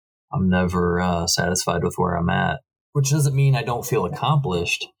I'm never satisfied with where I'm at, which doesn't mean I don't feel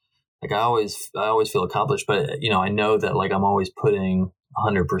accomplished. Like I always feel accomplished, but I know that like I'm always putting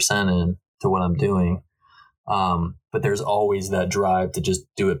 100% in to what I'm doing. But there's always that drive to just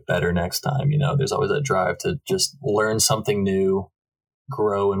do it better next time. There's always that drive to just learn something new,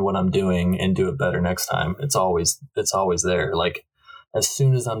 grow in what I'm doing, and do it better next time. It's always there. Like as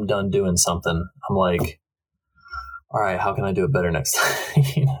soon as I'm done doing something, I'm like, all right, how can I do it better next time?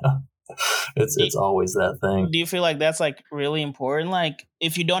 It's always that thing. Do you feel like that's like really important? Like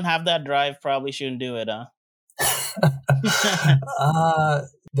if you don't have that drive, probably shouldn't do it, huh?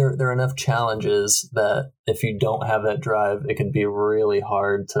 There are enough challenges that if you don't have that drive, it can be really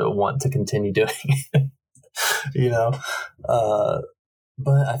hard to want to continue doing it.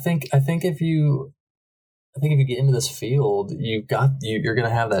 But I think if you get into this field, you're going to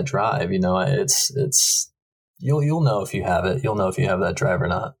have that drive. It's you'll know if you have it. You'll know if you have that drive or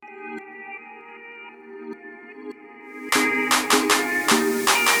not.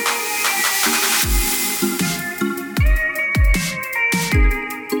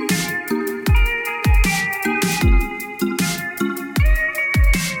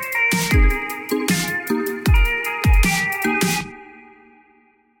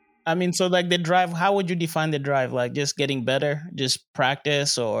 I mean, so like the drive, how would you define the drive? Like just getting better, just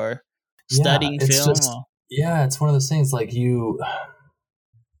practice, or studying film? It's one of those things like you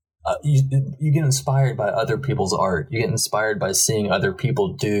get inspired by other people's art. You get inspired by seeing other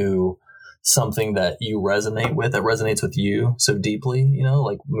people do something that you resonate with, that resonates with you so deeply,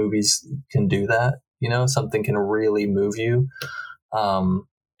 like movies can do that, something can really move you.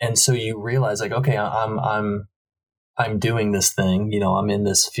 And so you realize like, okay, I'm doing this thing, I'm in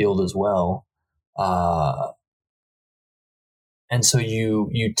this field as well. And so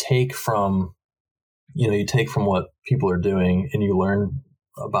you take from what people are doing, and you learn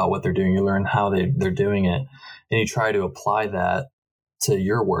about what they're doing, you learn how they're doing it, and you try to apply that to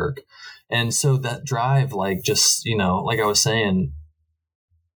your work. And so that drive, like, just, like I was saying,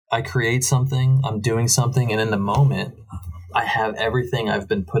 I create something, I'm doing something, and in the moment I have everything I've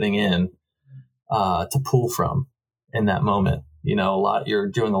been putting in to pull from in that moment. You're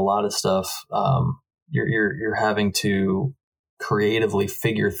doing a lot of stuff. You're having to creatively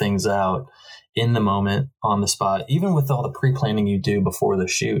figure things out in the moment, on the spot. Even with all the pre-planning you do before the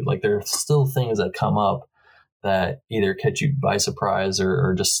shoot, like there are still things that come up that either catch you by surprise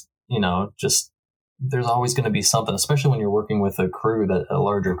or just there's always going to be something, especially when you're working with a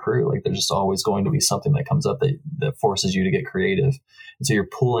larger crew. Like there's just always going to be something that comes up that forces you to get creative. And so you're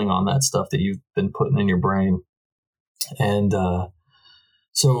pulling on that stuff that you've been putting in your brain. And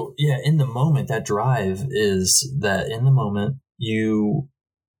so, yeah, in the moment, that drive is that in the moment you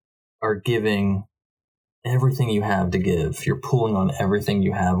are giving everything you have to give. You're pulling on everything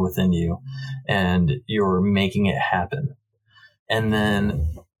you have within you, and you're making it happen. And then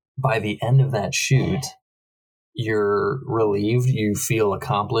by the end of that shoot, you're relieved, you feel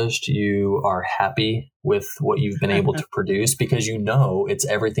accomplished, you are happy with what you've been able to produce, because it's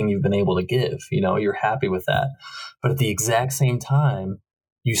everything you've been able to give. You're happy with that. But at the exact same time,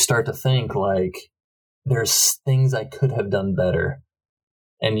 you start to think like, there's things I could have done better.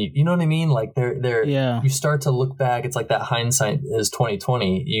 And you know what I mean? Like you start to look back. It's like that hindsight is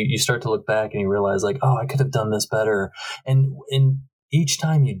 2020. You start to look back and you realize like, oh, I could have done this better. And each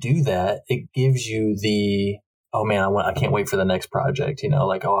time you do that, it gives you oh man, I can't wait for the next project.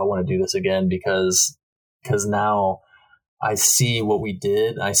 Like, oh, I want to do this again because now I see what we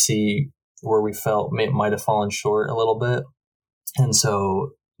did. I see where we felt might have fallen short a little bit. And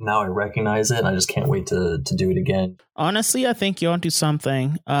so now I recognize it, and I just can't wait to do it again. Honestly, I think you're onto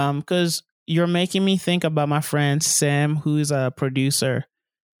something, because you're making me think about my friend Sam, who's a producer,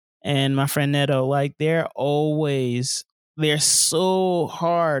 and my friend Neto. Like they're so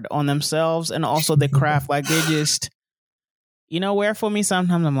hard on themselves and also the craft. Like they just, where for me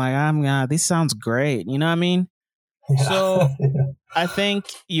sometimes I'm like, this sounds great. You know what I mean? Yeah. So I think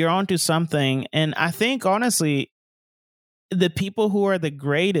you're onto something. And I think honestly, the people who are the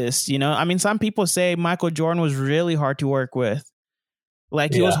greatest, some people say Michael Jordan was really hard to work with.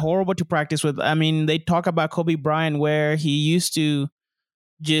 Like he was horrible to practice with. I mean, they talk about Kobe Bryant, where he used to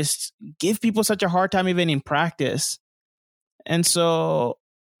just give people such a hard time even in practice. And so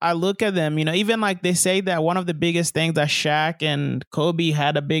I look at them, even like they say that one of the biggest things that Shaq and Kobe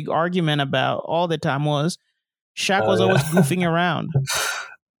had a big argument about all the time was Shaq was always goofing around.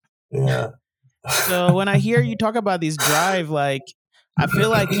 Yeah. So when I hear you talk about this drive, like, I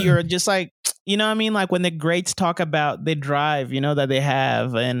feel like you're just like, what I mean? Like when the greats talk about the drive, that they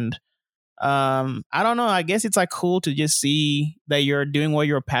have, and I don't know. I guess it's like cool to just see that you're doing what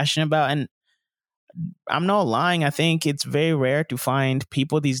you're passionate about. And I'm not lying. I think it's very rare to find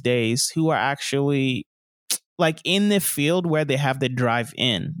people these days who are actually like in the field where they have the drive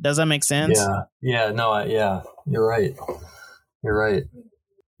in. Does that make sense? Yeah, you're right.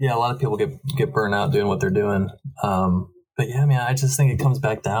 Yeah, a lot of people get burnt out doing what they're doing. But yeah, man, I just think it comes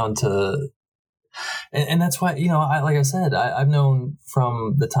back down to, and that's why, like I said, I've known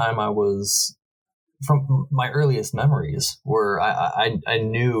from the time from my earliest memories where I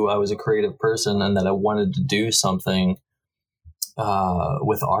knew I was a creative person and that I wanted to do something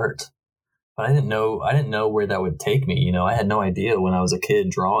with art, but I didn't know where that would take me. I had no idea when I was a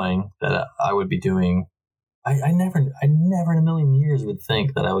kid drawing that I would be doing. I never in a million years would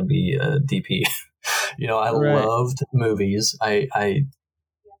think that I would be a DP. I loved movies. I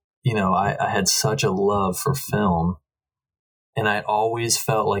had such a love for film, and I always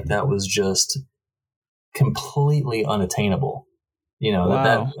felt like that was just completely unattainable.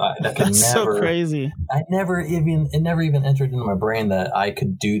 Wow. that could That's never. So crazy. It never even entered into my brain that I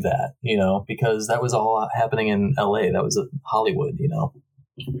could do that. Because that was all happening in LA. That was Hollywood.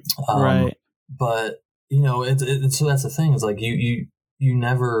 Right. But so that's the thing. Is like you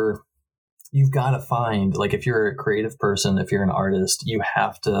never. You've got to find, like, if you're a creative person, if you're an artist, you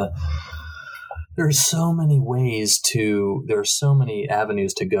have to. There's so many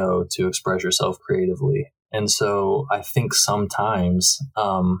avenues to go to express yourself creatively. And so I think sometimes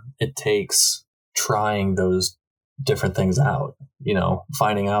it takes trying those different things out,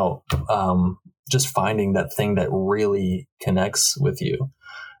 finding out, just finding that thing that really connects with you.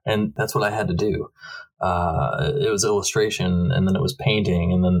 And that's what I had to do. It was illustration, and then it was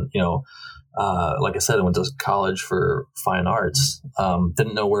painting. And then, like I said, I went to college for fine arts,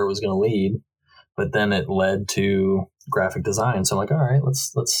 didn't know where it was going to lead. But then it led to graphic design. So I'm like, all right,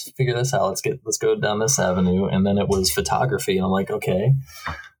 let's figure this out. Let's go down this avenue. And then it was photography. And I'm like, okay,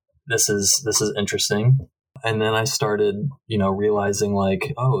 this is interesting. And then I started, realizing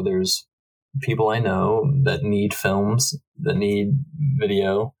like, oh, there's people I know that need films, that need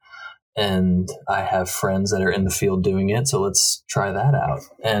video. And I have friends that are in the field doing it. So let's try that out.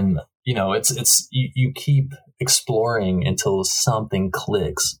 And, you keep exploring until something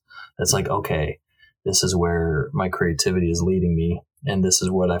clicks. It's like, okay, this is where my creativity is leading me, and this is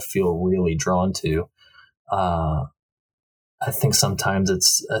what I feel really drawn to. I think sometimes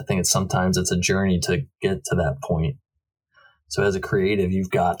it's a journey to get to that point. So as a creative,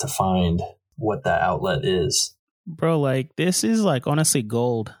 you've got to find what that outlet is. Bro, like, this is like honestly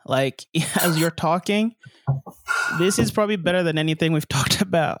gold. Like, as you're talking, this is probably better than anything we've talked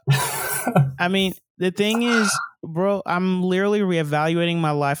about. I mean, the thing is, bro, I'm literally reevaluating my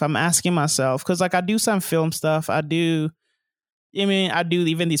life. I'm asking myself, because like I do some film stuff. I do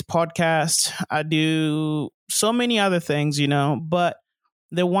even these podcasts. I do so many other things, but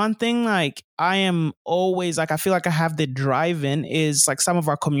the one thing like I am always like, I feel like I have the drive in is like some of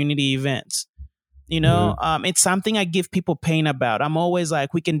our community events. It's something I give people pain about. I'm always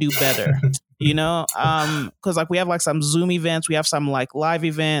like, we can do better, because like we have like some Zoom events, we have some like live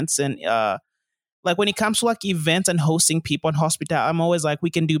events, and like when it comes to like events and hosting people and hospitality, I'm always like, we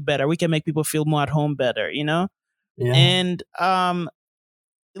can do better. We can make people feel more at home better, Yeah. And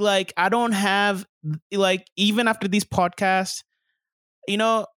like I don't have like, even after these podcasts,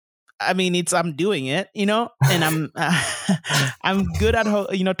 I mean, I'm doing it, and I'm I'm good at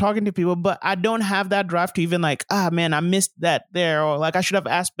talking to people, but I don't have that drive to even like, man, I missed that there, or like I should have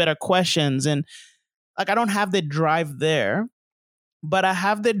asked better questions, and like I don't have the drive there, but I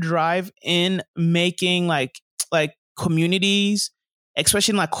have the drive in making like communities,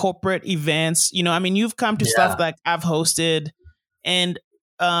 especially in like corporate events. I mean, you've come to stuff like I've hosted, and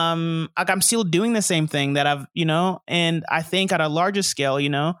like I'm still doing the same thing that I've and I think at a larger scale,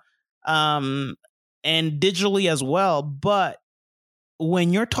 and digitally as well. But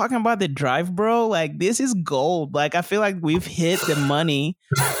when you're talking about the drive, bro, like this is gold. Like I feel like we've hit the money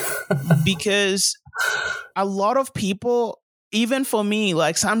because a lot of people, even for me,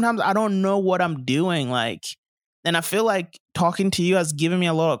 like sometimes I don't know what I'm doing. Like, and I feel like talking to you has given me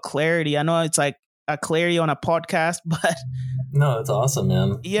a lot of clarity. I know it's like a clarity on a podcast, but no, it's awesome,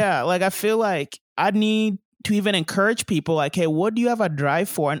 man. Yeah. Like I feel like I need to even encourage people like, hey, what do you have a drive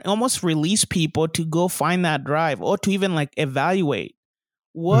for? And almost release people to go find that drive, or to even like evaluate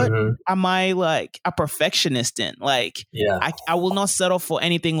what am I like a perfectionist in? Like, I will not settle for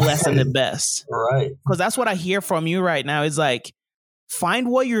anything less than the best. Right. Because that's what I hear from you right now is like, find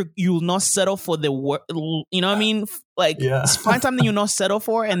what you'll not settle for the work. You know what I mean? Like find something you'll not settle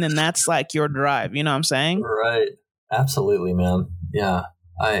for. And then that's like your drive. You know what I'm saying? Right. Absolutely, man. Yeah.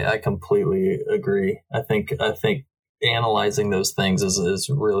 I completely agree. I think analyzing those things is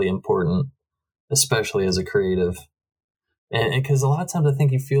really important, especially as a creative. And because a lot of times I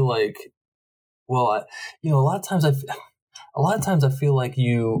think you feel like, well, a lot of times I feel like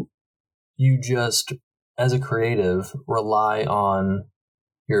you just, as a creative, rely on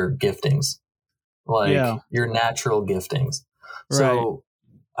your giftings, like Yeah. your natural giftings. Right. So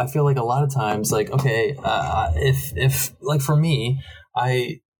I feel like a lot of times, like, okay, if like for me,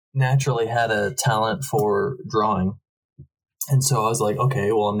 I naturally had a talent for drawing. And so I was like,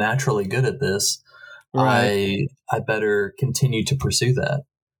 okay, well, I'm naturally good at this. Right. I better continue to pursue that.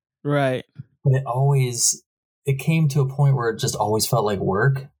 Right. But it came to a point where it just always felt like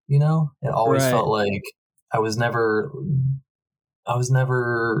work, you know? It always Right. felt like I was never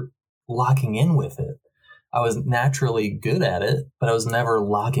locking in with it. I was naturally good at it, but I was never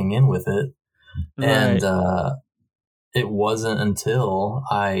locking in with it. And Right. it wasn't until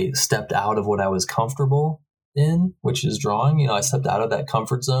I stepped out of what I was comfortable in, which is drawing. You know, I stepped out of that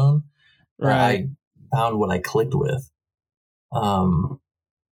comfort zone that Right. I found what I clicked with.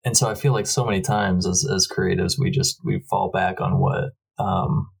 And so I feel like so many times as creatives, we fall back on what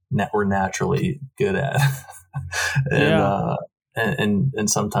we're naturally good at, and, Yeah. and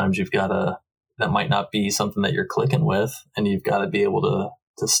sometimes that might not be something that you're clicking with, and you've got to be able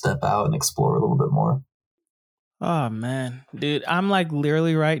to step out and explore a little bit more. Oh man, dude, I'm like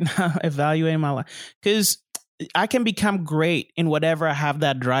literally right now evaluating my life because I can become great in whatever I have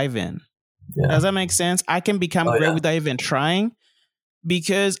that drive in. Yeah. Does that make sense? I can become Oh, great yeah. without even trying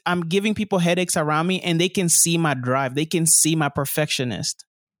because I'm giving people headaches around me and they can see my drive. They can see my perfectionist.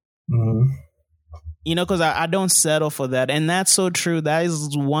 Mm-hmm. You know, because I don't settle for that. And that's so true. That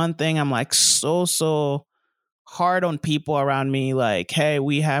is one thing I'm like so hard on people around me. Like, hey,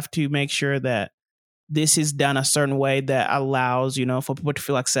 we have to make sure that this is done a certain way that allows, you know, for people to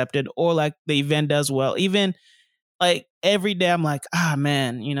feel accepted, or like the event does well. Even like every day I'm like,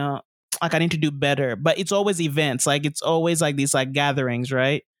 man, you know, like I need to do better. But it's always events. Like it's always like these like gatherings,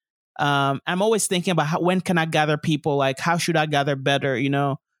 right? I'm always thinking about when can I gather people? Like how should I gather better? You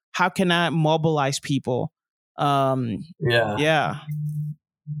know, how can I mobilize people? Yeah. Yeah.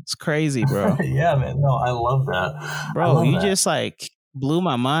 It's crazy, bro. Yeah, man. No, I love that. I Bro, love you that. just like blew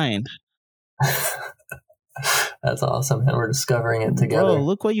my mind. That's awesome. And we're discovering it together. Bro,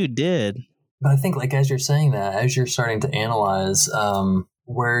 look what you did. But I think, like, as you're saying that, as you're starting to analyze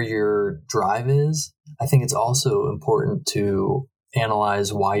where your drive is, I think it's also important to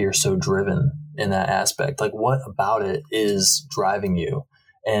analyze why you're so driven in that aspect. Like, what about it is driving you?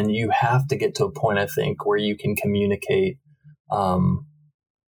 And you have to get to a point, I think, where you can communicate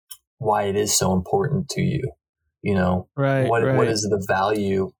why it is so important to you. You know, Right. what is the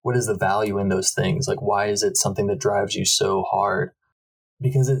value? What is the value in those things? Like, why is it something that drives you so hard?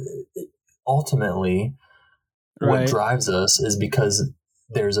 Because ultimately, what drives us is because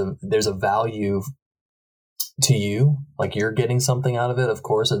there's a value to you, like you're getting something out of it. Of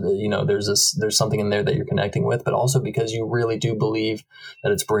course, you know, there's something in there that you're connecting with, but also because you really do believe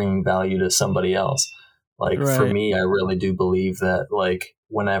that it's bringing value to somebody else. Like for me, I really do believe that, like,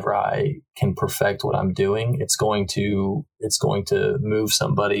 whenever I can perfect what I'm doing, it's going to move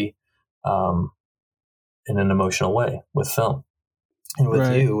somebody in an emotional way with film. And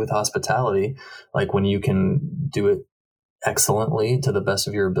with you, with hospitality, like when you can do it excellently to the best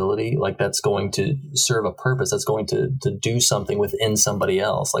of your ability, like that's going to serve a purpose. That's going to do something within somebody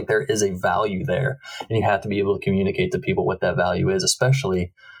else. Like there is a value there, and you have to be able to communicate to people what that value is,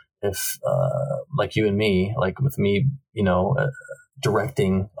 especially if like you and me, like with me, you know,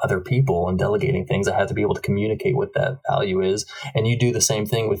 directing other people and delegating things, I have to be able to communicate what that value is. And you do the same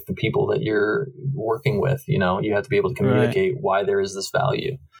thing with the people that you're working with. You know, you have to be able to communicate why there is this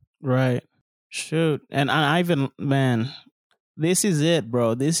value. Right. Shoot. And Ivan, man, this is it,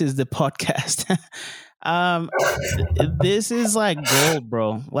 bro. This is the podcast. This is like gold,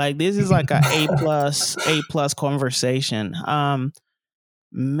 bro. Like this is like A plus conversation.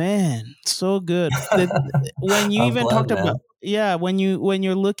 Man, so good. When you even talked about, when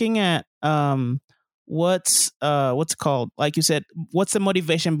you're looking at what's called, like you said, what's the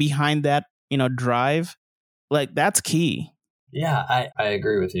motivation behind that, you know, drive? Like that's key. Yeah, I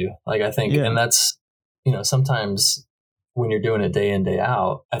agree with you. Like I think, and that's, you know, sometimes when you're doing it day in, day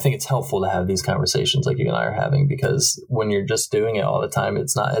out, I think it's helpful to have these conversations like you and I are having, because when you're just doing it all the time,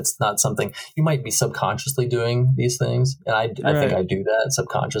 it's not something you might be subconsciously doing these things. And I think I do that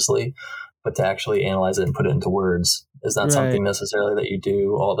subconsciously, but to actually analyze it and put it into words is not something necessarily that you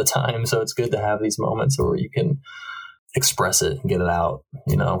do all the time. So it's good to have these moments where you can express it and get it out,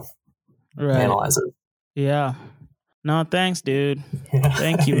 you know, analyze it. Yeah. No, thanks, dude. Yeah.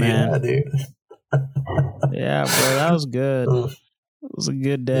 Thank you, man. Yeah, dude. Yeah, bro, that was good. It It was a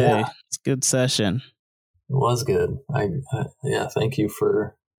good day. It's a good session. was good. Yeah, thank you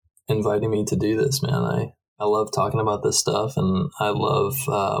for inviting me to do this, man. I love talking about this stuff, and I love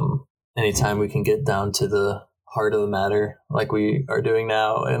anytime we can get down to the heart of the matter like we are doing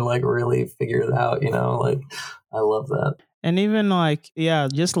now and like really figure it out, like I love that. And even like, yeah,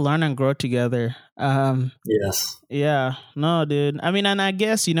 just learn and grow together. Yes. Yeah, no, dude. I mean, and I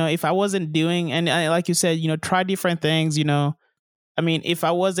guess, if I wasn't doing, and like you said, try different things, I mean, if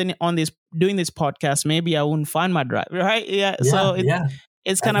I wasn't doing this podcast, maybe I wouldn't find my drive, right? Yeah. So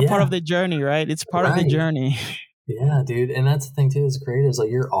it's kind of part of the journey, right? It's part of the journey. Yeah, dude. And that's the thing too, as creatives, like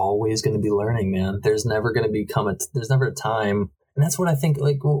you're always going to be learning, man. There's never going to there's never a time. And that's what I think,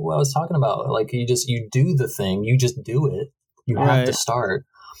 like what I was talking about, like you do the thing, you just do it. You have to start,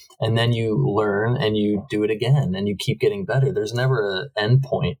 and then you learn and you do it again and you keep getting better. There's never an end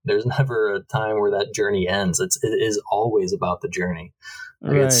point. There's never a time where that journey ends. It is always about the journey.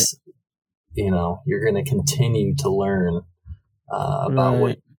 Like it's, you're going to continue to learn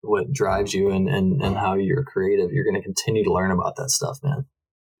about what drives you and how you're creative. You're going to continue to learn about that stuff, man.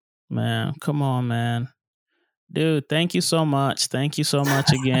 Man, come on, man. Dude, thank you so much. Thank you so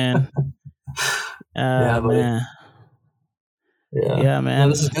much again. Man. Yeah, man. No,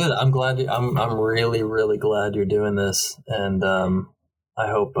 this is good. I'm glad. I'm really, really glad you're doing this, and I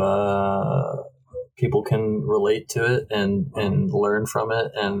hope people can relate to it and learn from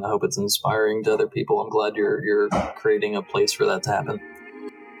it, and I hope it's inspiring to other people. I'm glad you're creating a place for that to happen.